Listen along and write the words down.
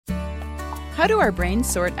How do our brains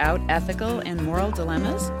sort out ethical and moral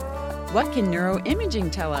dilemmas? What can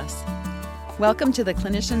neuroimaging tell us? Welcome to the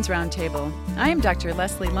Clinicians Roundtable. I am Dr.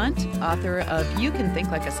 Leslie Lunt, author of You Can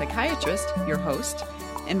Think Like a Psychiatrist, your host.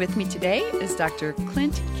 And with me today is Dr.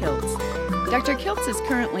 Clint Kiltz. Dr. Kiltz is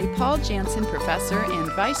currently Paul Janssen Professor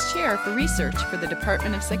and Vice Chair for Research for the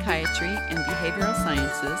Department of Psychiatry and Behavioral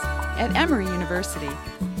Sciences at Emory University.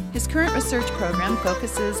 His current research program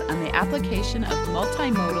focuses on the application of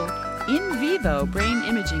multimodal in vivo brain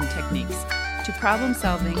imaging techniques to problem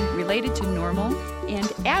solving related to normal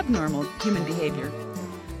and abnormal human behavior.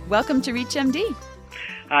 Welcome to ReachMD.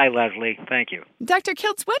 Hi, Leslie. Thank you. Dr.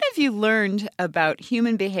 Kiltz, what have you learned about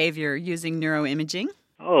human behavior using neuroimaging?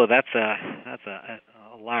 Oh, that's a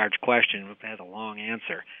large question. It has a long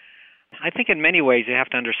answer. I think in many ways you have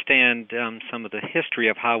to understand some of the history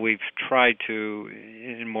of how we've tried to,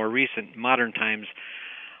 in more recent modern times,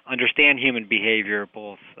 understand human behavior,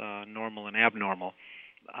 both normal and abnormal.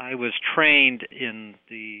 I was trained in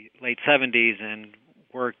the late 70s and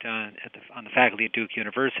worked on the faculty at Duke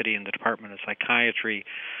University in the Department of Psychiatry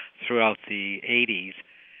throughout the 80s.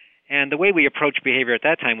 And the way we approached behavior at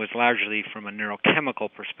that time was largely from a neurochemical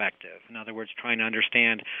perspective. In other words, trying to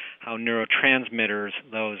understand how neurotransmitters,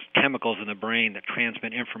 those chemicals in the brain that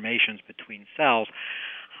transmit information between cells,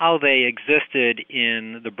 how they existed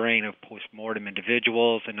in the brain of postmortem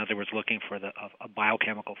individuals. In other words, looking for a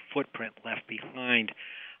biochemical footprint left behind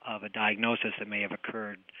of a diagnosis that may have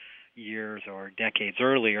occurred years or decades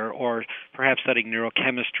earlier, or perhaps studying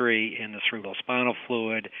neurochemistry in the cerebrospinal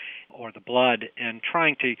fluid or the blood, and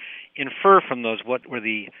trying to infer from those what were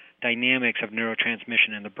the dynamics of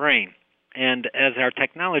neurotransmission in the brain. And as our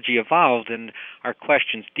technology evolved and our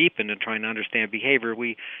questions deepened in trying to understand behavior,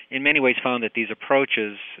 we in many ways found that these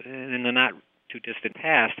approaches in the not too distant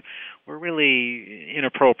past were really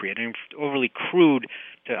inappropriate and overly crude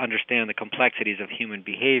to understand the complexities of human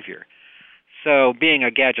behavior. So being a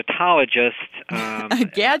gadgetologist... A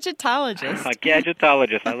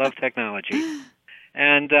gadgetologist, I love technology.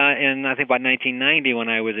 And in, I think, about 1990, when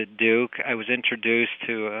I was at Duke, I was introduced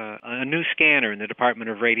to a new scanner in the Department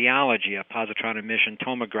of Radiology, a positron emission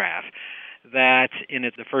tomograph, that in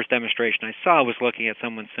the first demonstration I saw was looking at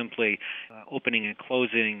someone simply opening and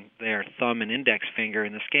closing their thumb and index finger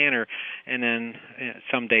in the scanner, and then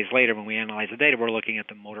some days later when we analyzed the data, we're looking at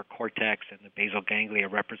the motor cortex and the basal ganglia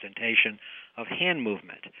representation of hand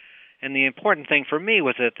movement. And the important thing for me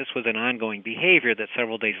was that this was an ongoing behavior that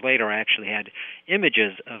several days later I actually had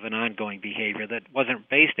images of an ongoing behavior that wasn't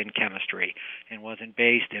based in chemistry and wasn't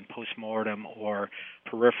based in postmortem or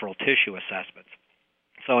peripheral tissue assessments.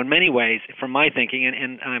 So in many ways, from my thinking,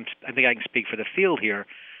 and I think I can speak for the field here,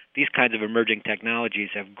 these kinds of emerging technologies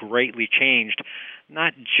have greatly changed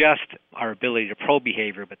not just our ability to probe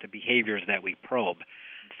behavior, but the behaviors that we probe.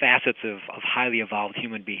 Facets of highly evolved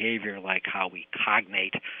human behavior, like how we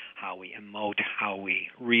cognate, how we emote, how we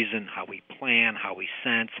reason, how we plan, how we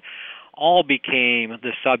sense, all became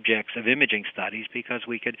the subjects of imaging studies because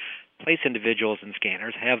we could place individuals in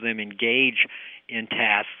scanners, have them engage in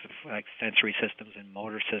tasks like sensory systems and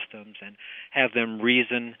motor systems, and have them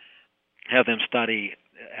reason, have them study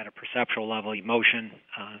at a perceptual level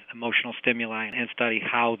emotional stimuli, and study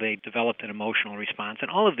how they developed an emotional response.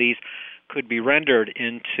 And all of these could be rendered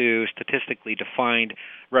into statistically defined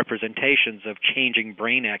representations of changing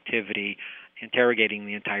brain activity, interrogating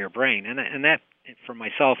the entire brain. And that, for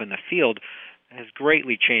myself in the field, has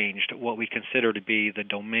greatly changed what we consider to be the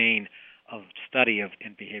domain of study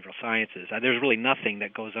in behavioral sciences. There's really nothing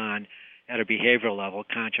that goes on at a behavioral level,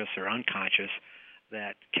 conscious or unconscious,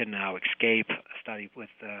 that can now escape a study with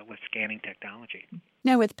scanning technology.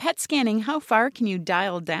 Now, with PET scanning, how far can you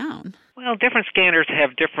dial down? Well, different scanners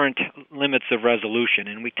have different limits of resolution,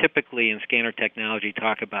 and we typically in scanner technology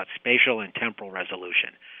talk about spatial and temporal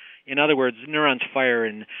resolution. In other words, neurons fire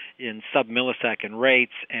in sub-millisecond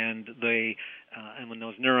rates, and when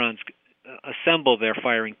those neurons assemble their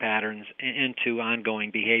firing patterns into ongoing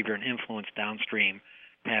behavior and influence downstream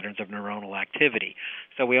patterns of neuronal activity.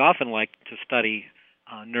 So we often like to study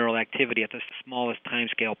neural activity at the smallest time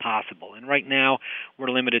scale possible. And right now, we're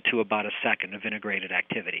limited to about a second of integrated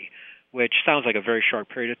activity, which sounds like a very short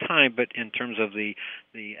period of time, but in terms of the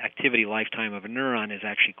activity lifetime of a neuron is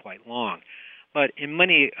actually quite long. But in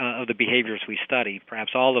many of the behaviors we study,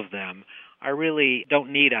 perhaps all of them,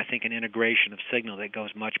 don't need, I think, an integration of signal that goes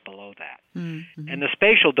much below that. Mm-hmm. And the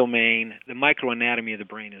spatial domain, the microanatomy of the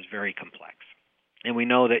brain is very complex. And we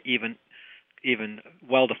know that even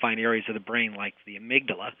well-defined areas of the brain, like the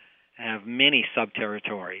amygdala, have many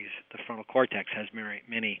subterritories. The frontal cortex has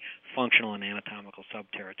many functional and anatomical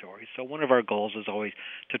subterritories. So one of our goals is always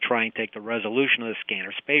to try and take the resolution of the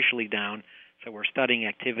scanner spatially down So we're studying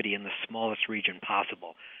activity in the smallest region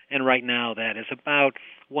possible. And right now that is about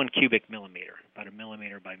 1 cubic millimeter, about a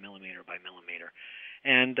millimeter by millimeter by millimeter.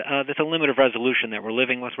 And there's a limit of resolution that we're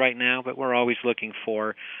living with right now, but we're always looking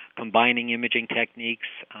for combining imaging techniques,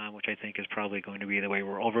 which I think is probably going to be the way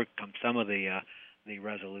we'll overcome some of the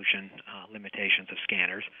resolution limitations of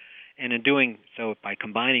scanners. And in doing so, by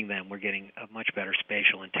combining them, we're getting a much better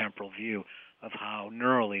spatial and temporal view of how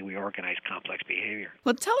neurally we organize complex behavior.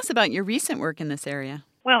 Well, tell us about your recent work in this area.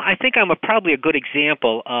 Well, I think I'm probably a good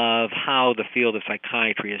example of how the field of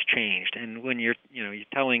psychiatry has changed. And when you're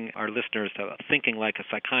telling our listeners to thinking like a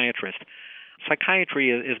psychiatrist,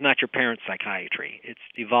 psychiatry is not your parents' psychiatry. It's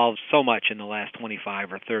evolved so much in the last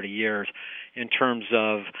 25 or 30 years in terms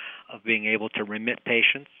of being able to remit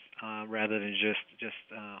patients rather than just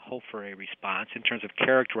hope for a response, in terms of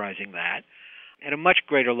characterizing that, at a much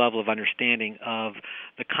greater level of understanding of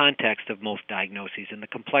the context of most diagnoses and the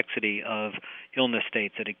complexity of illness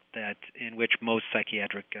states that in which most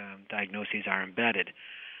psychiatric diagnoses are embedded.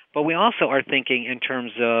 But we also are thinking in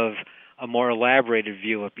terms of a more elaborated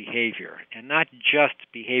view of behavior, and not just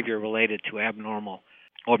behavior related to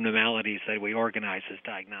abnormalities that we organize as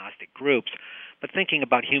diagnostic groups, but thinking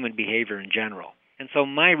about human behavior in general. And so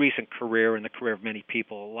my recent career and the career of many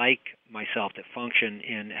people like myself that function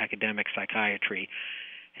in academic psychiatry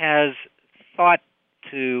has thought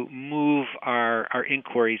to move our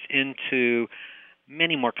inquiries into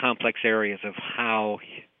many more complex areas of how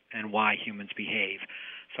and why humans behave.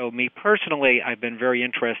 So me personally, I've been very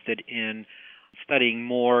interested in studying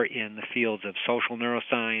more in the fields of social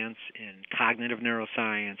neuroscience, in cognitive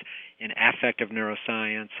neuroscience, in affective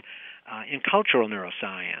neuroscience, in cultural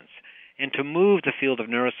neuroscience, and to move the field of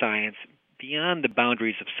neuroscience beyond the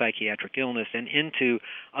boundaries of psychiatric illness and into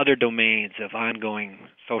other domains of ongoing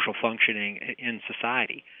social functioning in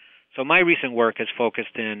society. So my recent work has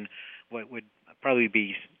focused in what would probably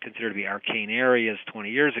be considered to be arcane areas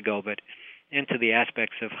 20 years ago, but into the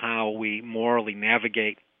aspects of how we morally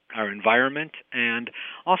navigate our environment, and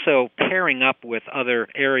also pairing up with other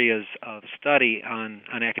areas of study on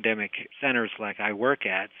academic centers like I work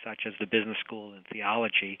at, such as the business school and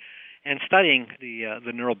theology, and studying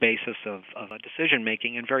the neural basis of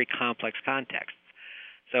decision-making in very complex contexts.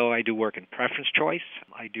 So I do work in preference choice.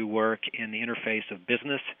 I do work in the interface of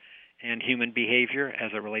business and human behavior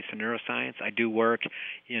as it relates to neuroscience. I do work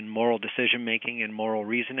in moral decision-making and moral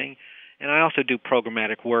reasoning. And I also do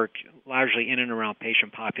programmatic work largely in and around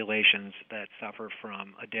patient populations that suffer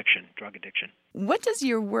from addiction, drug addiction. What does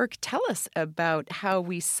your work tell us about how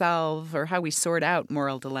we solve or how we sort out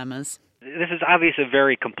moral dilemmas? This is obviously a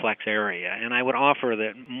very complex area, and I would offer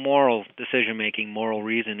that moral decision-making, moral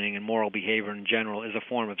reasoning, and moral behavior in general is a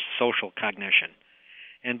form of social cognition.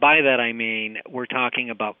 And by that I mean we're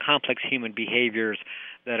talking about complex human behaviors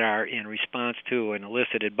that are in response to and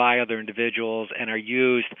elicited by other individuals and are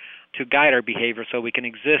used to guide our behavior so we can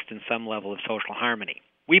exist in some level of social harmony.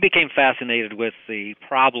 We became fascinated with the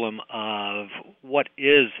problem of what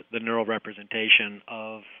is the neural representation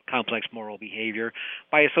of complex moral behavior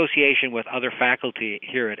by association with other faculty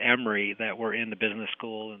here at Emory that were in the business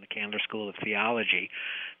school and the Candler School of Theology.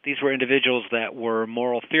 These were individuals that were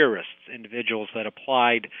moral theorists, individuals that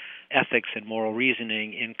applied ethics and moral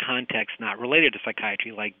reasoning in contexts not related to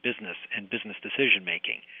psychiatry, like business and business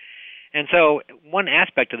decision-making. And so one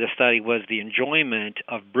aspect of this study was the enjoyment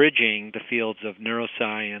of bridging the fields of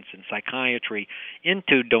neuroscience and psychiatry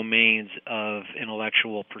into domains of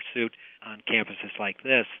intellectual pursuit on campuses like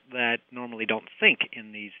this that normally don't think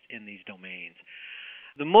in these domains.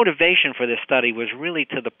 The motivation for this study was really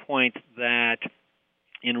to the point that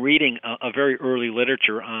in reading a very early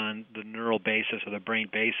literature on the neural basis or the brain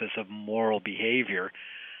basis of moral behavior,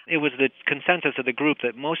 it was the consensus of the group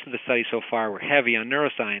that most of the studies so far were heavy on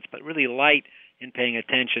neuroscience, but really light in paying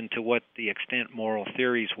attention to what the extant moral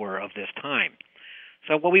theories were of this time.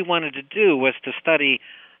 So what we wanted to do was to study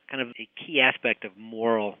kind of a key aspect of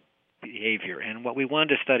moral behavior. And what we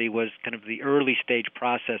wanted to study was kind of the early stage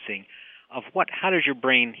processing of how does your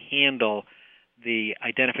brain handle the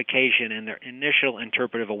identification and their initial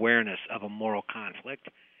interpretive awareness of a moral conflict,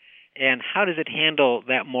 and how does it handle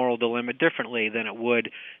that moral dilemma differently than it would,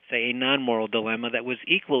 say, a non-moral dilemma that was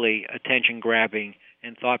equally attention-grabbing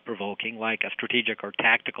and thought-provoking, like a strategic or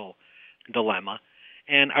tactical dilemma?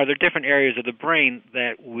 And are there different areas of the brain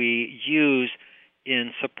that we use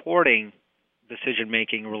in supporting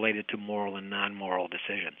decision-making related to moral and non-moral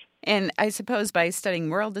decisions? And I suppose by studying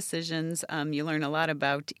moral decisions, you learn a lot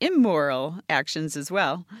about immoral actions as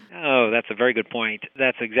well. Oh, that's a very good point.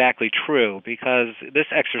 That's exactly true, because this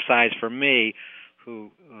exercise for me,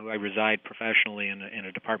 who I reside professionally in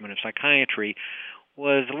a department of psychiatry,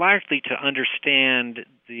 was largely to understand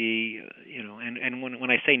and when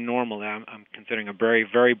I say normal, I'm considering a very,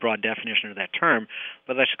 very broad definition of that term,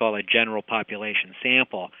 but let's call it a general population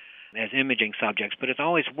sample as imaging subjects. But it's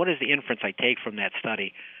always, what is the inference I take from that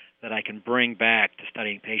study that I can bring back to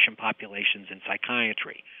studying patient populations in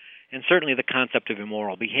psychiatry? And certainly the concept of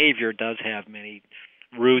immoral behavior does have many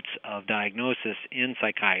roots of diagnosis in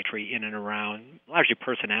psychiatry in and around largely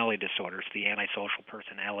personality disorders, the antisocial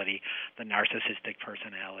personality, the narcissistic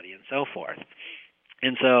personality, and so forth.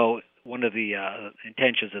 And so one of the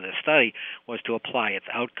intentions of this study was to apply its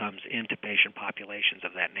outcomes into patient populations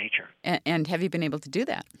of that nature. And have you been able to do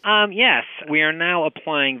that? Yes. We are now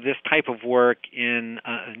applying this type of work in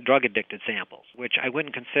drug-addicted samples, which I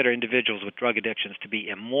wouldn't consider individuals with drug addictions to be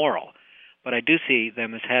immoral, but I do see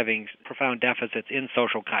them as having profound deficits in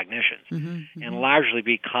social cognitions, and largely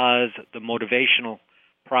because the motivational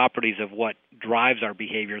properties of what drives our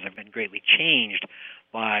behaviors have been greatly changed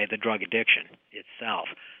by the drug addiction itself.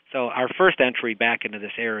 So our first entry back into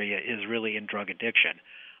this area is really in drug addiction.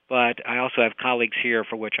 But I also have colleagues here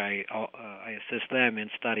for which I assist them in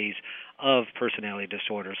studies of personality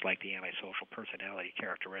disorders like the antisocial personality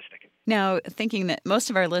characteristic. Now, thinking that most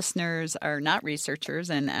of our listeners are not researchers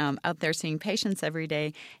and out there seeing patients every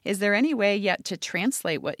day, is there any way yet to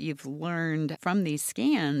translate what you've learned from these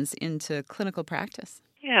scans into clinical practice?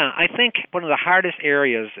 Yeah, I think one of the hardest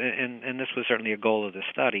areas, and this was certainly a goal of the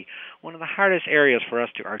study, one of the hardest areas for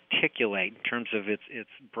us to articulate in terms of its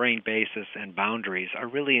brain basis and boundaries are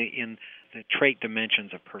really in the trait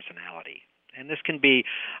dimensions of personality. And this can be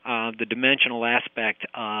the dimensional aspect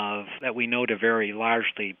of that we know to vary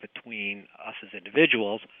largely between us as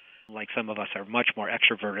individuals. Like some of us are much more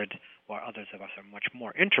extroverted, while others of us are much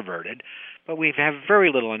more introverted. But we have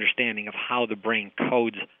very little understanding of how the brain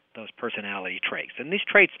codes those personality traits. And these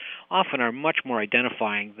traits often are much more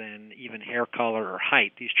identifying than even hair color or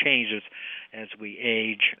height. These change as we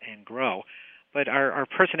age and grow. But our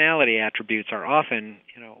personality attributes are often,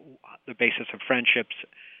 the basis of friendships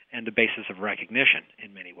and the basis of recognition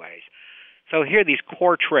in many ways. So here are these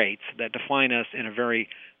core traits that define us in a very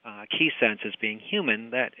key sense as being human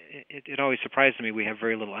that it always surprises me we have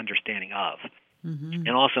very little understanding of. And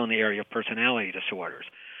also in the area of personality disorders.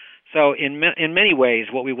 So in many ways,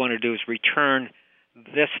 what we want to do is return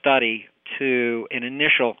this study to an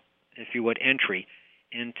initial, if you would, entry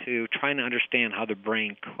into trying to understand how the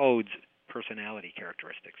brain codes personality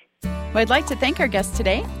characteristics. Well, I'd like to thank our guest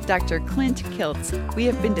today, Dr. Clint Kiltz. We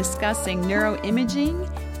have been discussing neuroimaging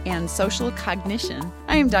and social cognition.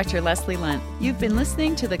 I am Dr. Leslie Lunt. You've been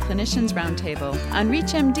listening to the Clinicians Roundtable on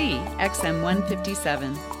ReachMD XM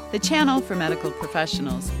 157, the channel for medical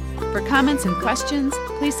professionals. For comments and questions,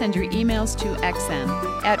 please send your emails to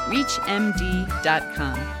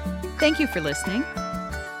xm@reachmd.com. Thank you for listening.